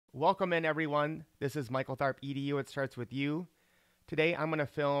Welcome in, everyone. This is Michael Tharp, EDU. It starts with you. Today, I'm going to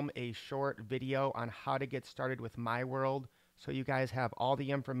film a short video on how to get started with My World so you guys have all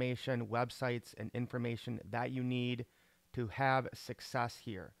the information, websites, and information that you need to have success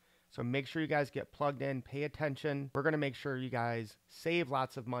here. So make sure you guys get plugged in, pay attention. We're going to make sure you guys save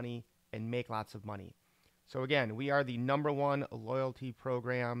lots of money and make lots of money. So again, we are the #1 loyalty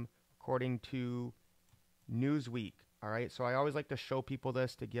program according to Newsweek. All right, so I always like to show people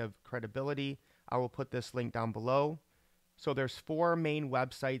this to give credibility. I will put this link down below. So there's 4 main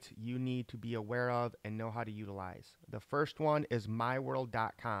websites you need to be aware of and know how to utilize. The first one is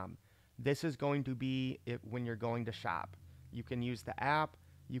myworld.com. This is going to be it when you're going to shop. You can use the app,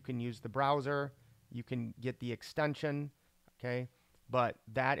 you can use the browser, you can get the extension, okay? But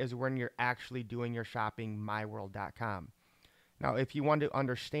that is when you're actually doing your shopping, myworld.com. Now, if you want to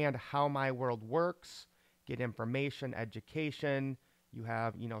understand how My World works, get information, education, you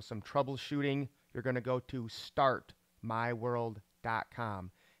have, some troubleshooting, you're going to go to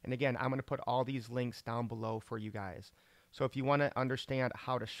startmyworld.com. And again, I'm going to put all these links down below for you guys. So if you want to understand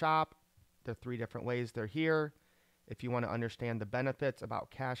how to shop, the 3 different ways they're here. If you want to understand the benefits about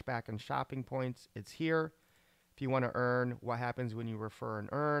cashback and shopping points, it's here. If you want to earn what happens when you refer and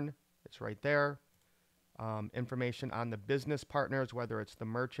earn, it's right there. Information on the business partners, whether it's the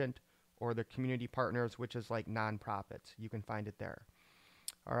merchant or the community partners, which is like nonprofits. You can find it there.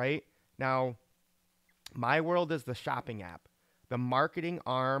 All right. Now, My World is the shopping app. The marketing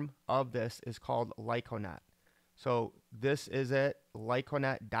arm of this is called Lyconet. So this is it,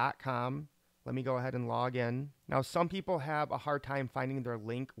 lyconet.com. Let me go ahead and log in. Now, some people have a hard time finding their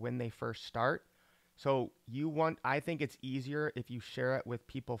link when they first start. So I think it's easier if you share it with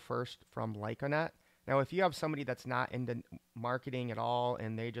people first from Lyconet. Now, if you have somebody that's not into marketing at all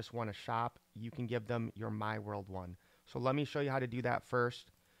and they just want to shop, you can give them your My World one. So let me show you how to do that first.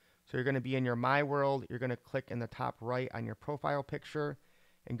 So you're going to be in your My World. You're going to click in the top right on your profile picture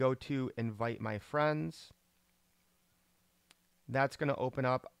and go to Invite My Friends. That's going to open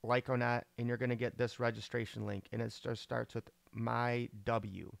up Lyconet, and you're going to get this registration link, and it just starts with My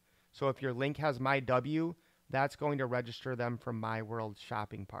W. So if your link has My W, that's going to register them for My World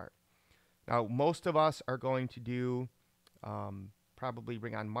shopping part. Now, most of us are going to do probably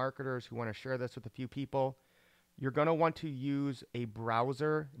bring on marketers who want to share this with a few people. You're going to want to use a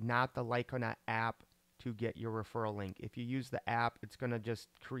browser, not the Lyconet app, to get your referral link. If you use the app, it's going to just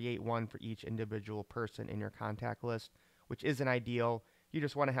create one for each individual person in your contact list, which isn't ideal. You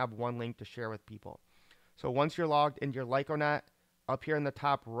just want to have one link to share with people. So once you're logged into your Lyconet, up here in the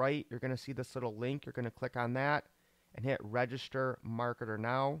top right, you're going to see this little link. You're going to click on that and hit Register Marketer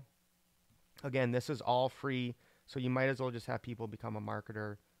Now. Again, this is all free, so you might as well just have people become a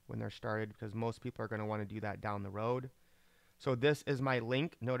marketer when they're started because most people are going to want to do that down the road. So this is my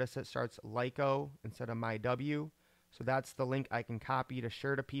link. Notice it starts Lyco instead of My W. So that's the link I can copy to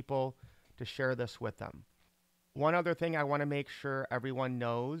share to people to share this with them. One other thing I want to make sure everyone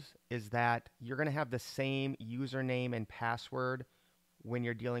knows is that you're going to have the same username and password when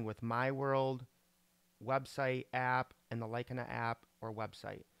you're dealing with My World, website, app, and the Lyconet app or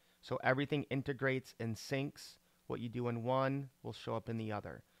website. So everything integrates and syncs. What you do in one will show up in the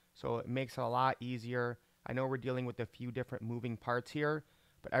other. So it makes it a lot easier. I know we're dealing with a few different moving parts here,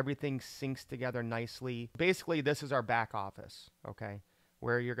 but everything syncs together nicely. Basically, this is our back office, okay,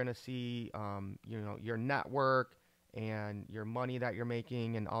 where you're going to see, your network and your money that you're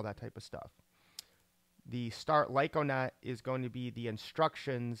making and all that type of stuff. The Start Lyconet is going to be the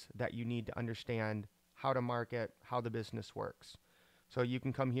instructions that you need to understand how to market, how the business works. So you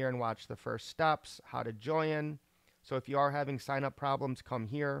can come here and watch the first steps, how to join. So if you are having sign-up problems, come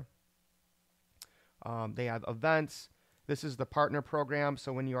here. They have events. This is the partner program.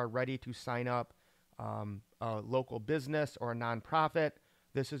 So when you are ready to sign up a local business or a nonprofit,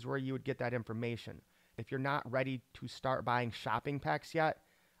 this is where you would get that information. If you're not ready to start buying shopping packs yet,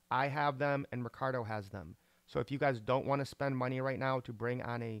 I have them and Ricardo has them. So if you guys don't want to spend money right now to bring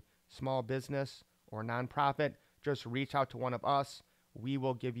on a small business or nonprofit, just reach out to one of us. We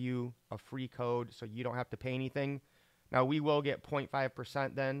will give you a free code so you don't have to pay anything. Now, we will get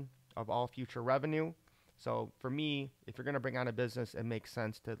 0.5% then of all future revenue. So for me, if you're going to bring on a business, it makes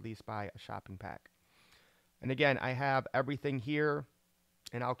sense to at least buy a shopping pack. And again, I have everything here,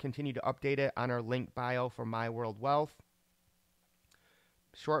 and I'll continue to update it on our link bio for My World Wealth.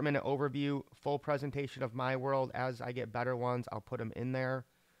 Short minute overview, full presentation of My World. As I get better ones, I'll put them in there.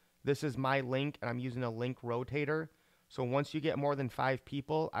 This is my link, and I'm using a link rotator. So once you get more than 5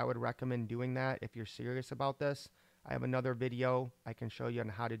 people, I would recommend doing that if you're serious about this. I have another video I can show you on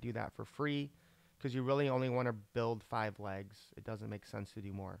how to do that for free. because you really only want to build 5 legs. It doesn't make sense to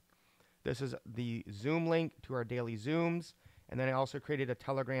do more. This is the Zoom link to our daily Zooms. And then I also created a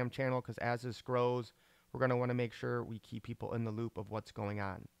Telegram channel because as this grows, we're going to want to make sure we keep people in the loop of what's going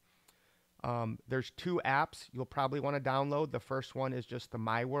on. There's 2 apps you'll probably want to download. The first one is just the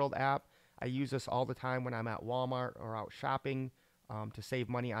My World app. I use this all the time when I'm at Walmart or out shopping to save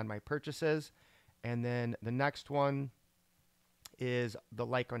money on my purchases. And then the next one is the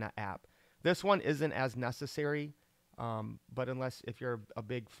Lycona app. This one isn't as necessary, but if you're a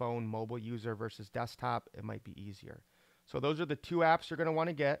big phone mobile user versus desktop, it might be easier. So those are the 2 apps you're going to want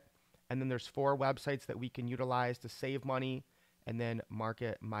to get. And then there's 4 websites that we can utilize to save money and then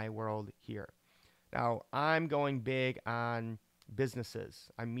market My World here. Now, I'm going big on businesses.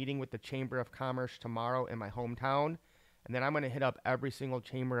 I'm meeting with the Chamber of Commerce tomorrow in my hometown, and then I'm going to hit up every single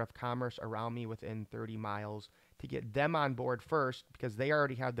Chamber of Commerce around me within 30 miles to get them on board first because they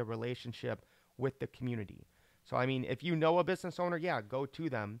already have the relationship with the community. So, I mean, if you know a business owner, yeah, go to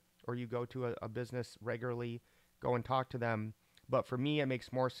them, or you go to a business regularly, go and talk to them. But for me, it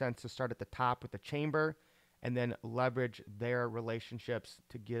makes more sense to start at the top with the chamber and then leverage their relationships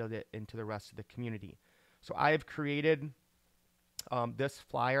to get it into the rest of the community. So I have created this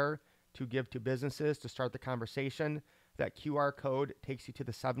flyer to give to businesses to start the conversation. That QR code takes you to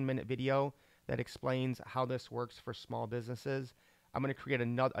the 7-minute video that explains how this works for small businesses. I'm going to create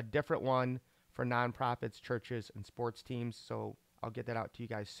a different one for nonprofits, churches, and sports teams. So I'll get that out to you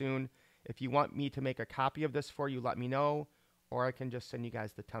guys soon. If you want me to make a copy of this for you, let me know, or I can just send you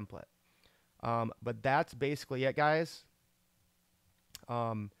guys the template. But that's basically it, guys.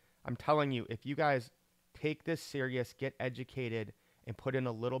 I'm telling you, if you guys take this serious, get educated, and put in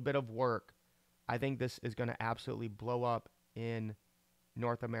a little bit of work, I think this is going to absolutely blow up in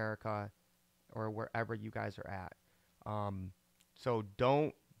North America or wherever you guys are at. So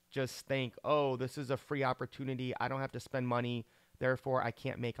don't just think, oh, this is a free opportunity. I don't have to spend money. Therefore, I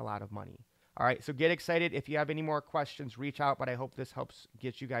can't make a lot of money. All right, so get excited. If you have any more questions, reach out, but I hope this helps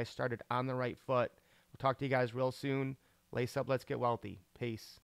get you guys started on the right foot. We'll talk to you guys real soon. Lace up, let's get wealthy. Peace.